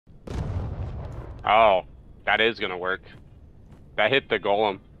Oh, that is gonna work. That hit the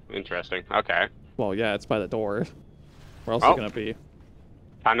golem. Interesting. Okay. Well, yeah, it's by the door. Where else is Oh, it gonna be?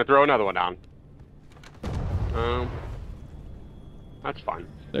 time to throw another one down. That's fine.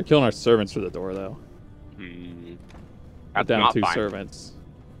 They're killing our servants through the door, though. That's Down not 2 fine. servants.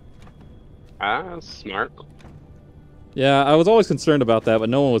 That's smart. Yeah, I was always concerned about that, but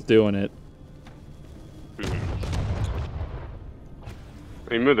no one was doing it.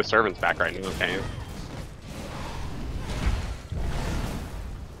 You move the servants back right now, can't you?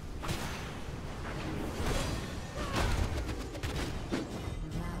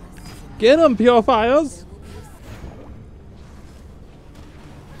 Get them, purifiers!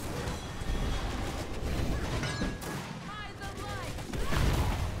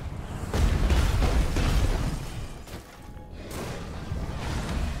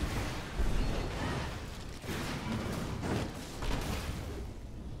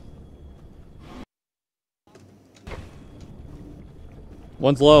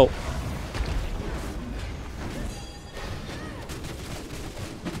 One's low.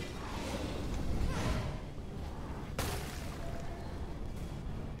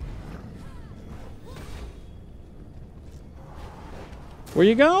 Where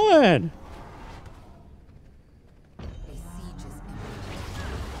you going?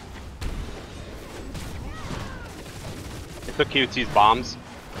 It took QT's bombs.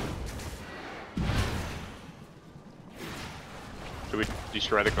 Should we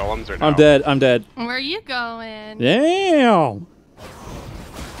destroy the golems or no? I'm dead. I'm dead. Where are you going? Damn.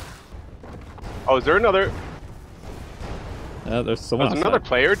 Oh, is there another? There's someone. There's another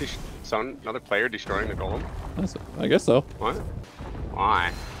player. Another player destroying the golem. I guess so. What?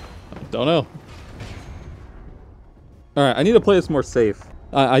 Why? Don't know. All right, I need to play this more safe.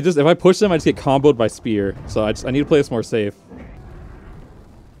 If I push them, I just get comboed by spear. So I need to play this more safe.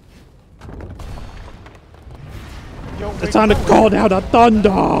 It's time to call down the thunder.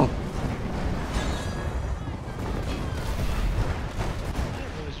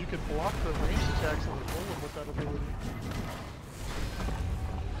 You can block the ranged attacks on the golem with that ability.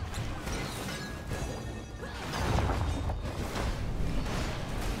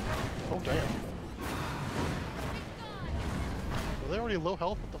 Oh damn. Were they already low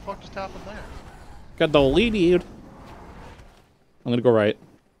health? What the fuck just happened there? Got the lead, dude. I'm gonna go right.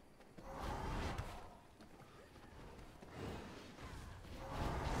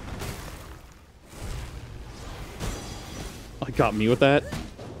 Oh, got me with that.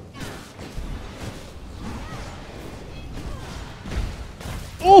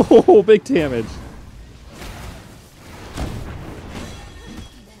 Oh, big damage.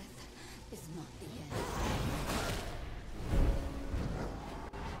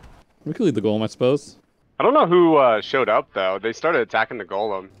 We could lead the golem, I suppose. I don't know who showed up though. They started attacking the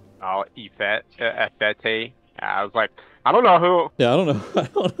golem. Oh, Efete. Yeah, I was like, I don't know who. Yeah, I don't know. I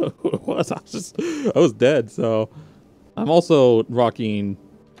don't know who it was. I was dead. So I'm also rocking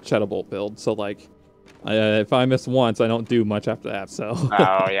Shadow Bolt build. So like, if I miss once, I don't do much after that. So.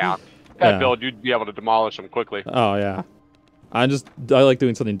 Oh yeah, that build you'd be able to demolish them quickly. Oh yeah, I like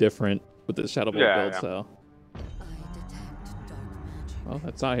doing something different with this Shadow Bolt build. Yeah. So. Oh,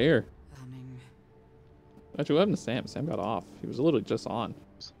 that's not here. Actually, what happened to Sam? Sam got off. He was literally just on.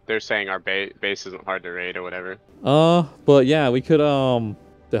 They're saying our base isn't hard to raid or whatever. But yeah, we could to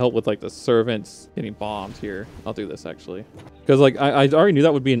help with like the servants getting bombed here. I'll do this actually, because like I already knew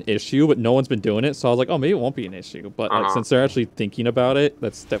that would be an issue, but no one's been doing it, so I was like, oh, maybe it won't be an issue. But like, since they're actually thinking about it,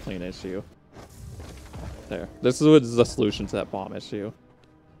 that's definitely an issue. There, this is the solution to that bomb issue.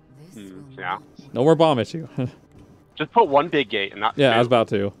 Yeah. No more bomb issue. Just put one big gate and not two. Yeah, I was about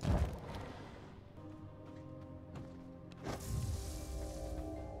to.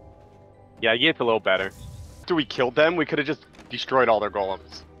 Yeah, gate's a little better. After we killed them, we could have just destroyed all their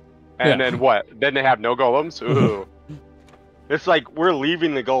golems. And then what? Then they have no golems? Ooh. It's like we're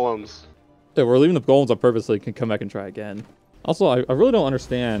leaving the golems. Yeah, we're leaving the golems on purpose so they can come back and try again. Also, I really don't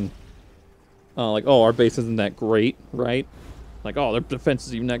understand. Like, oh, our base isn't that great, right? Like, oh, their defense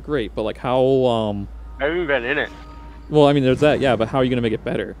isn't even that great. But like, how I haven't even been in it. Well, I mean, there's that, yeah, but how are you going to make it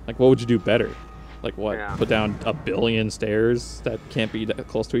better? Like, what would you do better? Like, what? Yeah. Put down 1 billion stairs that can't be that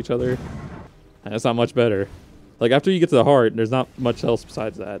close to each other? That's not much better. Like, after you get to the heart, there's not much else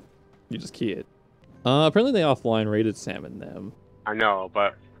besides that. You just key it. Apparently they offline raided Sam and them. I know,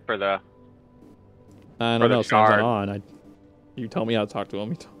 but for the... I For don't the know, Sam's not shard. on. You tell me how to talk to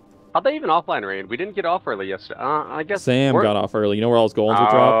him. How'd they even offline raid? We didn't get off early yesterday. I guess... Sam got off early. You know where all his golems were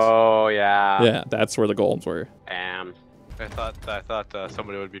dropped? Oh, yeah. Yeah, that's where the golems were. Damn. I thought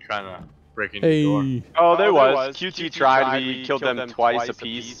somebody would be trying to breaking your door. Hey. Oh, there was. QT tried. We killed them twice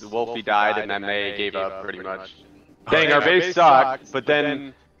apiece. Wolfie died, and then they gave up pretty much. Saying our base sucked, but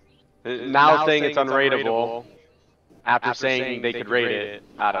then now saying it's unraidable after saying they could raid it.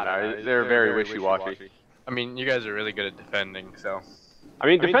 I don't know. They're very wishy-washy. I mean, you guys are really good at defending, so. I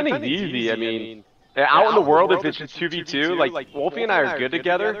mean, defending's easy. I mean, out in the world, if it's just 2v2, like Wolfie and I are good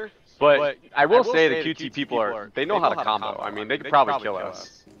together. But I will say the QT people they know how to combo. I mean, they could probably kill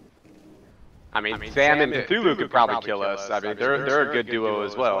us. I mean, Sam and Cthulhu could probably kill us. I mean, they're a good duo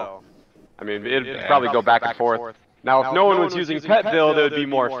as well. I mean, it'd probably go back and forth. Now, if no one was using pet build, it would be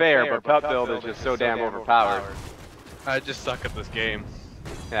more fair, but pet build is just so damn overpowered. I just suck at this game.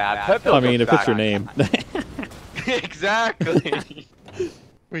 Yeah, pet build. I mean, if it's your name. Exactly.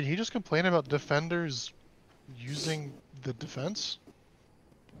 Wait, he just complained about defenders using the defense?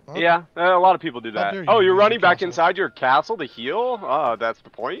 Huh? Yeah, a lot of people do that. Oh, you're running back inside your castle to heal? Oh, that's the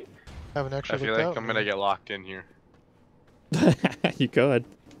point? Haven't I actually feel looked like out, I'm gonna get locked in here. You could.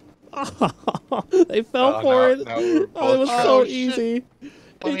 They fell for it. No, we're Oh, it was both so shit. easy.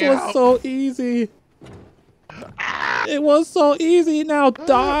 Let It me was out. so easy. It was so easy. Now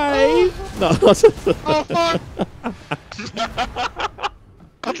die. No. Oh fuck!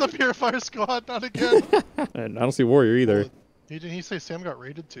 That's the Purifier Squad, not again. And I don't see Warrior either. Didn't he say Sam got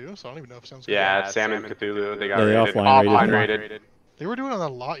raided too? So I don't even know if Sam's Yeah, Sam and Cthulhu, they got Yeah, they raided. offline raided. raided. They were doing it a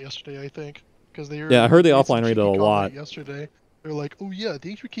lot yesterday, I think, because they were. Yeah, I heard they made some offline raided cheeky a lot. comment yesterday. They're like, "Oh yeah,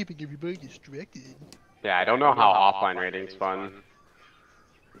 thanks for keeping everybody distracted." Yeah, I don't know how offline raiding's fun.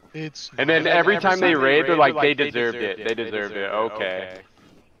 It's. And then every time they raid, they're like, they deserved it. They deserved it. Okay.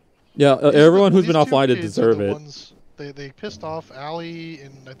 Yeah, everyone who's These been two offline to kids are deserve the it. ones- They pissed off Ali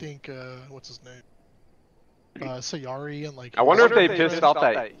and I think what's his name? Sayari and like. I wonder if they pissed off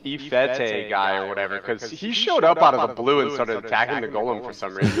that Ifete guy or whatever, because he showed up out of the blue and started attacking the golem for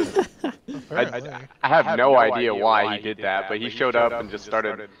some reason. Apparently. I have no idea why he did that, but he showed up and just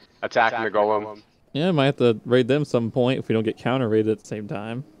started attacking the golem. Yeah, I might have to raid them some point if we don't get counter raided at the same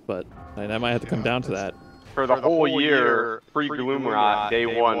time. But I might have to come down to that. For the whole year, pre-Gloomrot, day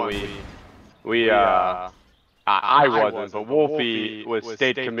one, I wasn't, but Wolfie was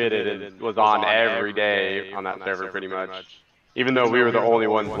stayed committed and was on every day on that server pretty much. Even though we were the only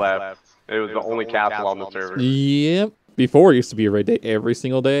ones left. It was the only castle on the server. Yep. Before it used to be a raid day every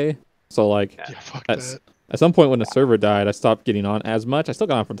single day. So like Yeah, fuck at that. some point when the server died, I stopped getting on as much. I still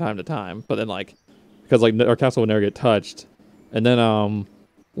got on from time to time, but then like because like our castle would never get touched. And then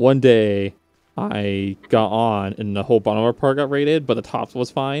one day I got on and the whole bottom of our part got raided, but the top was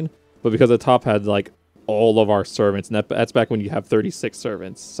fine. But because the top had like all of our servants, and that's back when you have 36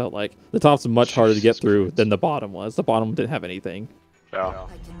 servants. So like the top's much harder to get through than the bottom was. The bottom didn't have anything. So,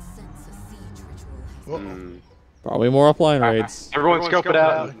 I can sense a siege ritual. Probably more offline raids. everyone scope it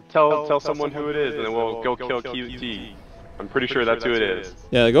out and tell someone who it is, and then we'll go kill QT. I'm pretty sure that's who it is.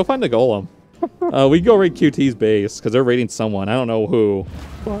 Yeah, go find the golem. We go raid QT's base because they're raiding someone. I don't know who,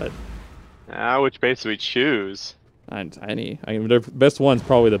 but Which base do we choose? any. I mean, their best one's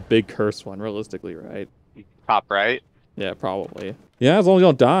probably the big curse one, realistically, right? Top right? Yeah, probably. Yeah, as long as you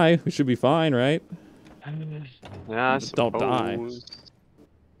don't die, we should be fine, right? Yeah, I Just don't die. suppose.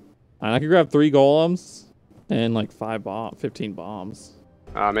 And I could grab 3 golems and like 15 bombs.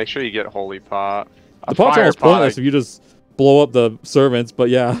 Make sure you get Holy Pot. The pot's almost pointless if you just blow up the servants, but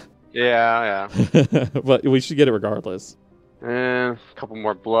yeah. Yeah. But we should get it regardless. A couple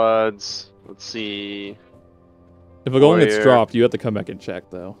more bloods. Let's see. If a golem gets Warrior. dropped, you have to come back and check,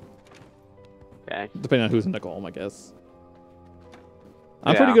 though. Okay. Depending on who's in the golem, I guess.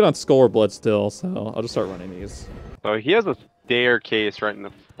 I'm Yeah. pretty good on skull or blood still, so I'll just start running these. So he has a staircase right in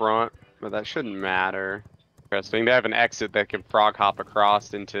the front, but that shouldn't matter. Interesting. They have an exit that can frog hop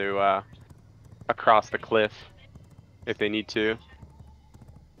across into across the cliff if they need to.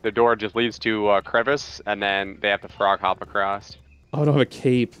 The door just leads to a crevice, and then they have to frog hop across. Oh, I don't have a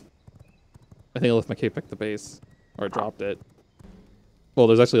cape. I think I left my cape back at the base. Or I dropped it. Well,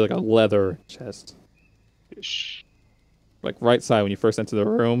 there's actually like a leather chest. Shh. Like right side when you first enter the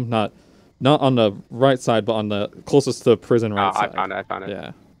room. Not on the right side, but on the closest to the prison right I side. found it.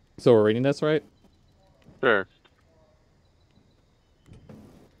 Yeah. So we're rating this, right? Sure.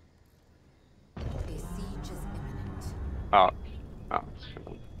 A siege is imminent. Oh.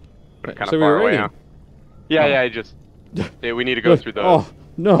 Wait, Kind so of we far were away raiding. now. Yeah, just. Yeah, we need to go through the Oh,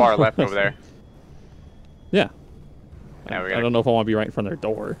 no. far left over there. Yeah. Yeah, we I gotta. don't know if I want to be right in front of their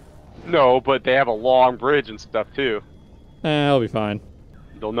door. No, but they have a long bridge and stuff too. I'll be fine.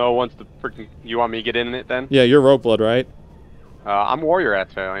 They'll know once the freaking. You want me to get in it then? Yeah, you're rope blood, right? I'm warrior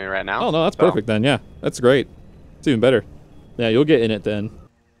actually right now. Oh, no, that's so- perfect then. Yeah, that's great. It's even better. Yeah, you'll get in it then.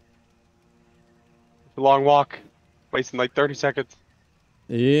 Long walk. Wasting like 30 seconds.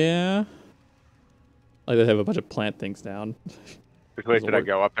 Yeah. Like they have a bunch of plant things down. Which way should I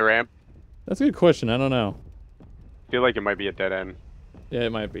go? Up the ramp? That's a good question. I don't know. I feel like it might be a dead end. Yeah,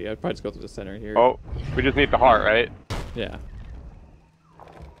 it might be. I'd probably just go through the center here. Oh, we just need the heart, right? Yeah.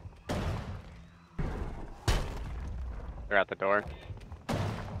 They're at the door.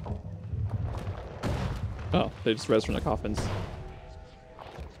 Oh, they just res from the coffins.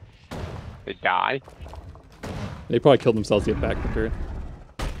 They die. They probably killed themselves to get back quicker.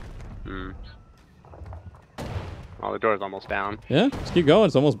 Hmm. Oh, the door's almost down. Yeah, just keep going.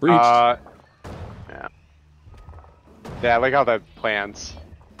 It's almost breached. Yeah. Yeah, I like how that plans.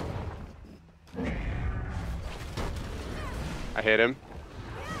 I hit him.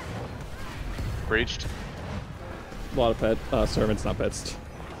 Breached. A lot of pet servants, not pets.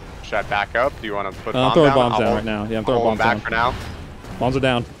 Should I back up? Do you want to put I'm bombs throwing down? bombs I'll down hold- right now. Yeah, I'm I'll throwing hold bombs them down. back for now. Bombs are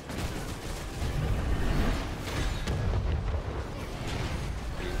down.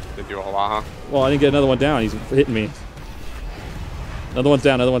 Didn't do a whole lot, huh? Well, I didn't get another one down. He's hitting me. Another one's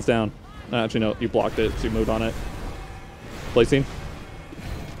down. Another one's down. Actually, no. You blocked it, so you moved on it. Placing.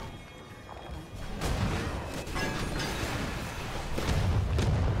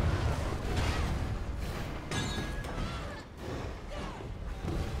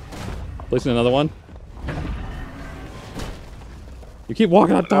 Placing another one. You keep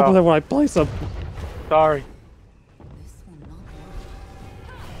walking on top of them when I place them. Sorry. This will not work.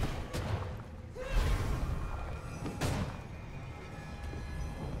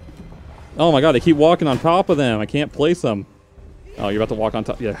 Oh my god, they keep walking on top of them. I can't place them. Oh, you're about to walk on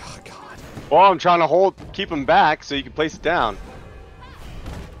top. Yeah, oh, god. Well, I'm trying to keep them back so you can place it down.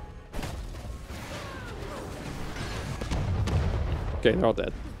 Okay, they're all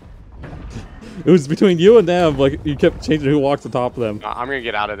dead. It was between you and them. Like, you kept changing who walks on top of them. I'm gonna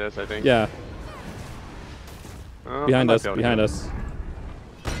get out of this, I think. Yeah, I behind might us, be able to behind do it. us.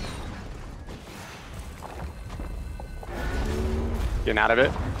 Getting out of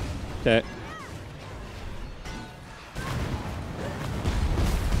it. Okay.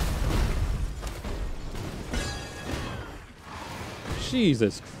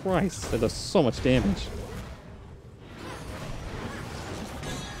 Jesus Christ, that does so much damage.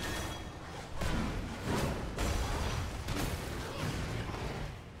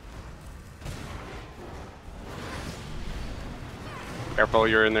 Careful,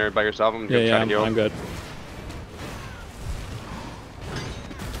 you're in there by yourself. I'm Yeah, gonna yeah, try to heal. I'm good.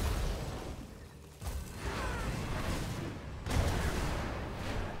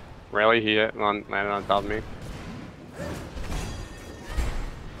 Really? He landed on top of me.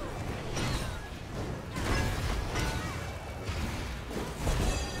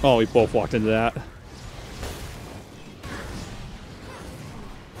 Oh, we both walked into that.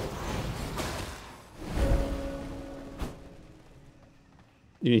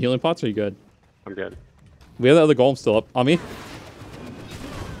 You need healing pots or are you good? I'm good. We have the other golem still up on me.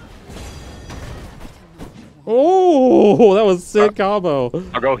 Oh, that was a sick combo.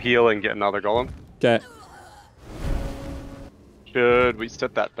 I'll go heal and get another golem. Okay. Should we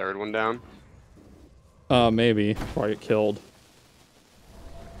set that third one down? Maybe. Before I get killed.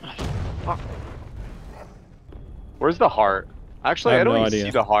 Where's the heart? Actually, I I, have don't no even idea.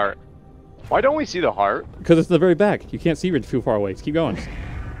 see the heart. Why don't we see the heart? Because it's in the very back. You can't see it too far away. Just keep going.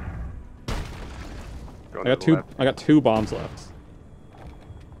 Going I to got the two. left. I got 2 bombs left.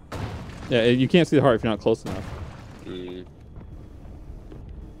 Yeah, you can't see the heart if you're not close enough. Mm.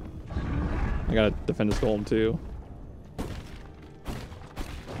 I gotta defend this golem too.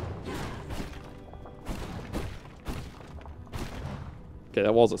 Okay,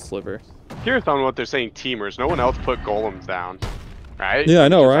 that wall's a sliver. Curious on what they're saying, teamers. No one else put golems down, right? Yeah, I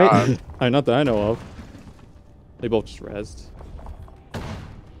know, Just right? us. Not that I know of. They both just rezzed. As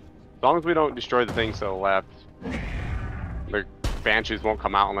long as we don't destroy the things to the left, the banshees won't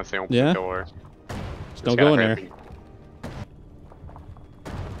come out unless they open Yeah. the door. Just don't go in there.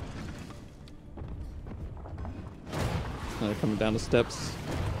 They're coming down the steps.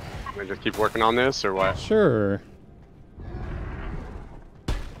 We just keep working on this, or what? Sure.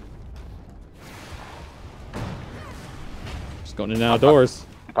 Just going in and out of doors.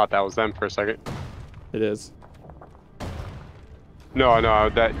 I thought that was them for a second. It is. No,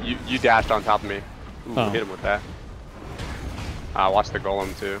 that you dashed on top of me. Ooh, Oh. hit him with that. Watch the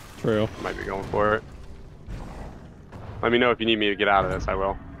golem too. True. Might be going for it. Let me know if you need me to get out of this. I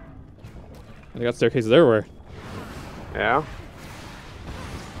will. They got staircases everywhere. Yeah.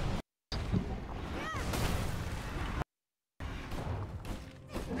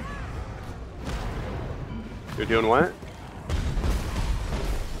 You're doing what?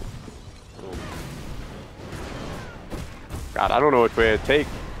 God, I don't know which way to take.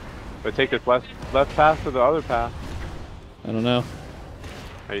 But take this left path or the other path. I don't know.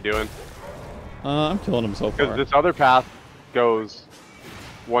 How you doing? I'm killing him so Because far. this other path goes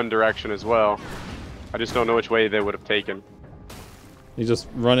one direction as well. I just don't know which way they would have taken. He's just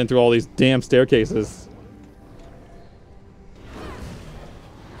running through all these damn staircases.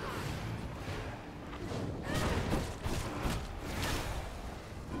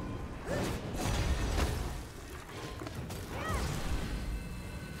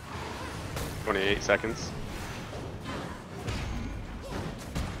 Seconds.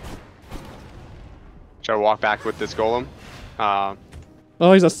 Should I walk back with this golem?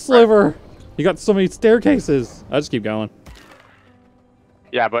 Oh, he's a sliver. You got so many staircases. I just keep going.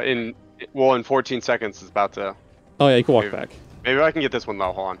 Yeah, but in 14 seconds it's about to. Oh yeah, you can walk back. Maybe I can get this one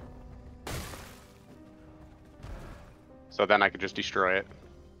low. Hold on. So then I could just destroy it.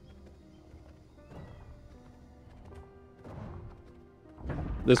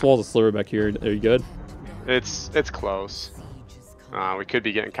 This wall's a sliver back here. Are you good? It's close. We could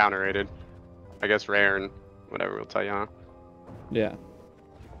be getting counter-raided. I guess rare and whatever will tell you, huh? Yeah.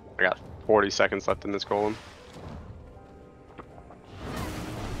 I got 40 seconds left in this golem.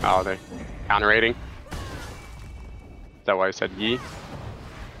 Oh, they're counter-raiding? Is that why I said ye?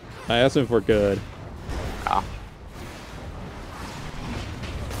 I asked him if we're good. Oh.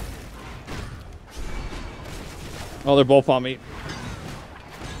 Oh, they're both on me.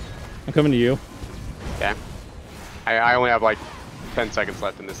 I'm coming to you. Okay. I only have like 10 seconds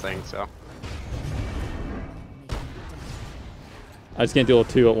left in this thing, so. I just can't deal with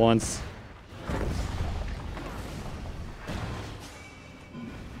two at once.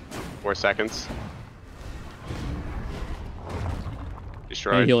 4 seconds. I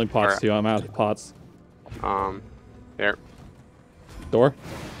Destroyed. need healing pots Or, too. I'm out of pots. There, Door?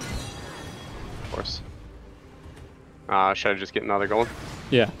 of course. Should I just get another golem?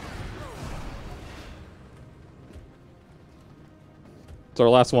 Yeah. It's our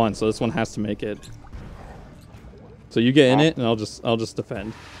last one, so this one has to make it. So you get in it, and I'll just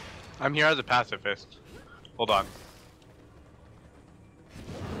defend. I'm here as a pacifist. Hold on.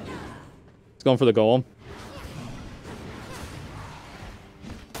 It's going for the golem.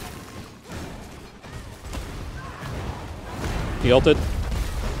 He ulted.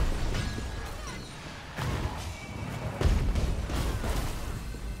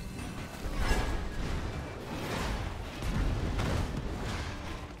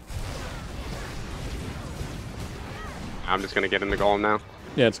 I'm just gonna get in the golem now.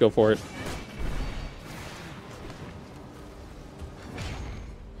 Yeah, let's go for it.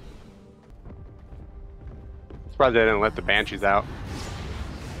 Surprised they didn't let the banshees out.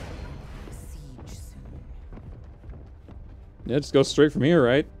 Yeah, just go straight from here,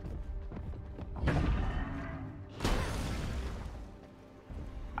 right?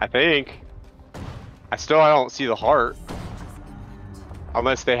 I think. I don't see the heart.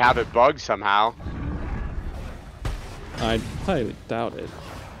 Unless they have it bugged somehow. I highly doubt it.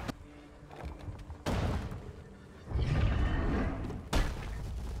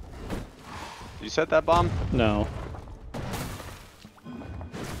 You set that bomb? No.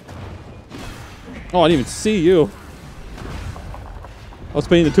 Oh, I didn't even see you. I was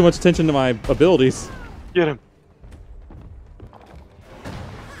paying too much attention to my abilities. Get him.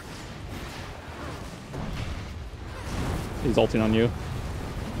 He's ulting on you.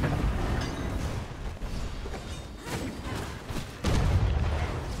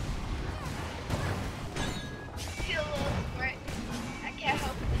 I can't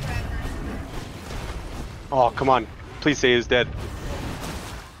help it forever. Oh, come on. Please say he's dead.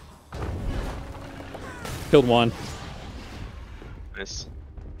 Killed one. Nice.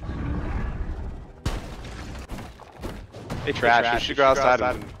 Hey, Trash, you should go outside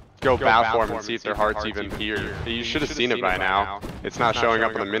and go bow for him and see if their heart's even here. You should have seen it by now. It's not showing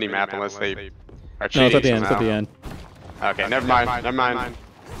up on the mini-map unless they are No, cheating it's at the end. It's at somehow. the end. Okay, never mind. Never mind.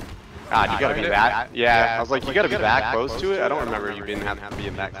 God, you gotta be that. Yeah, I was like, you gotta be that close to it. I don't remember you being having to be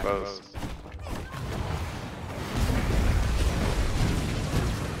that close.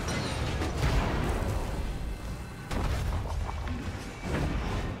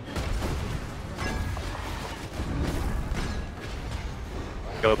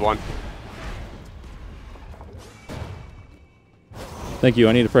 Killed one. Thank you.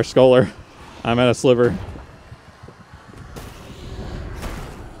 I need a fresh scholar. I'm at a sliver.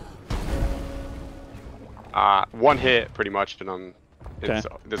 One hit pretty much, and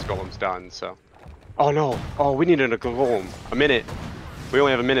this golem's done. So. Oh no! Oh, we needed a golem. A minute. We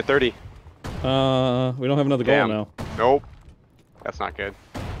only have a minute 30. We don't have another golem now. Nope. That's not good.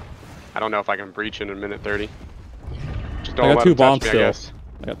 I don't know if I can breach in a minute 30. Just I don't got let 2 them touch bombs me, I still. guess.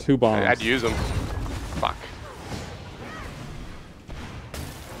 I got 2 bombs. I'd use them. Fuck.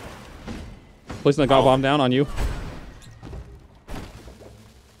 Placing the god bomb down on you.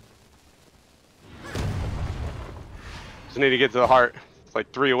 Just need to get to the heart. It's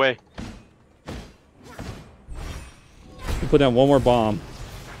like 3 away. Put down 1 more bomb.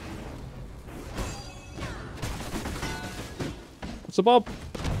 What's up, Bob?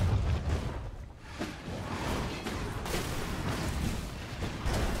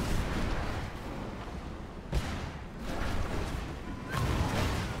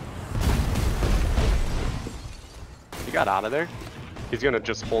 He got out of there. He's gonna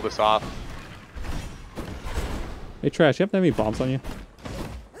just hold us off. Hey, Trash, you have any bombs on you?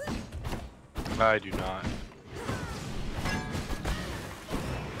 I do not.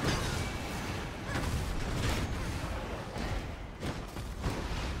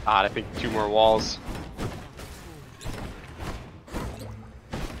 God, I think 2 more walls.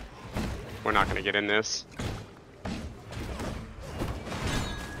 We're not gonna get in this.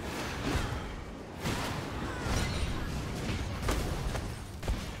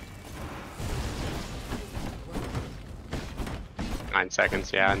 Nine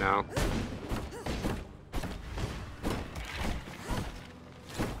seconds, yeah, no.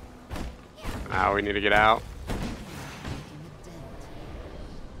 Now we need to get out.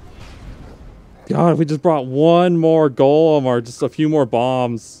 God, if we just brought 1 more golem or just a few more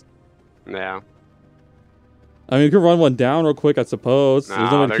bombs. Yeah. I mean, we could run one down real quick, I suppose.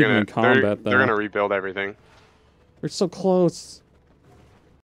 There's no way to they're keep them gonna in combat, they're though. gonna rebuild everything. We're so close.